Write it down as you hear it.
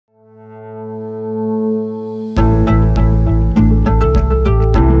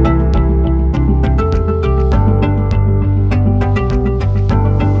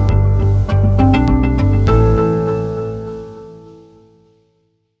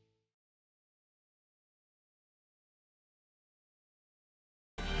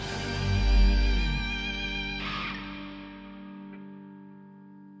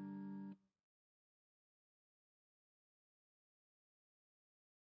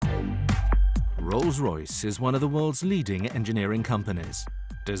Rolls-Royce is one of the world's leading engineering companies,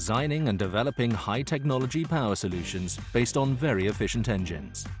 designing and developing high-technology power solutions based on very efficient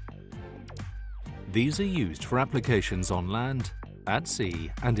engines. These are used for applications on land, at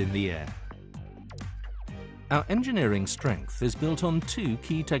sea and in the air. Our engineering strength is built on two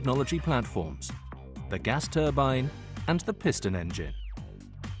key technology platforms, the gas turbine and the piston engine.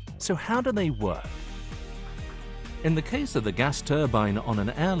 So how do they work? In the case of the gas turbine on an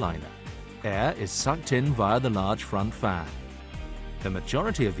airliner, air is sucked in via the large front fan. The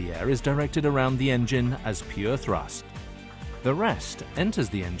majority of the air is directed around the engine as pure thrust. The rest enters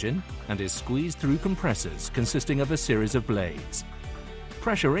the engine and is squeezed through compressors consisting of a series of blades.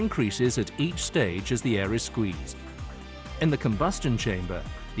 Pressure increases at each stage as the air is squeezed. In the combustion chamber,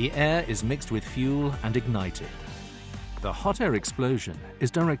 the air is mixed with fuel and ignited. The hot air explosion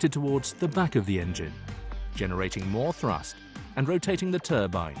is directed towards the back of the engine, generating more thrust and rotating the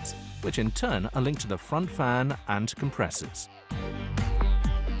turbines, which in turn are linked to the front fan and compressors.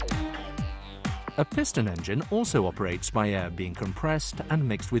 A piston engine also operates by air being compressed and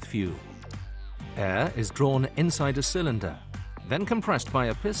mixed with fuel. Air is drawn inside a cylinder, then compressed by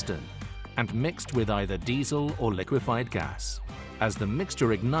a piston and mixed with either diesel or liquefied gas. As the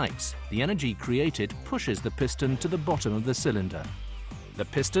mixture ignites, the energy created pushes the piston to the bottom of the cylinder. The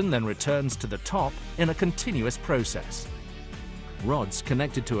piston then returns to the top in a continuous process. Rods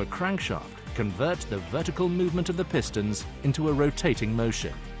connected to a crankshaft convert the vertical movement of the pistons into a rotating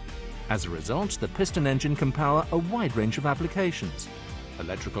motion. As a result, the piston engine can power a wide range of applications: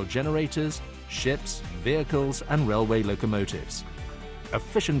 electrical generators, ships, vehicles and railway locomotives.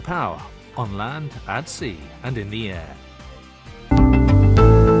 Efficient power on land, at sea and in the air.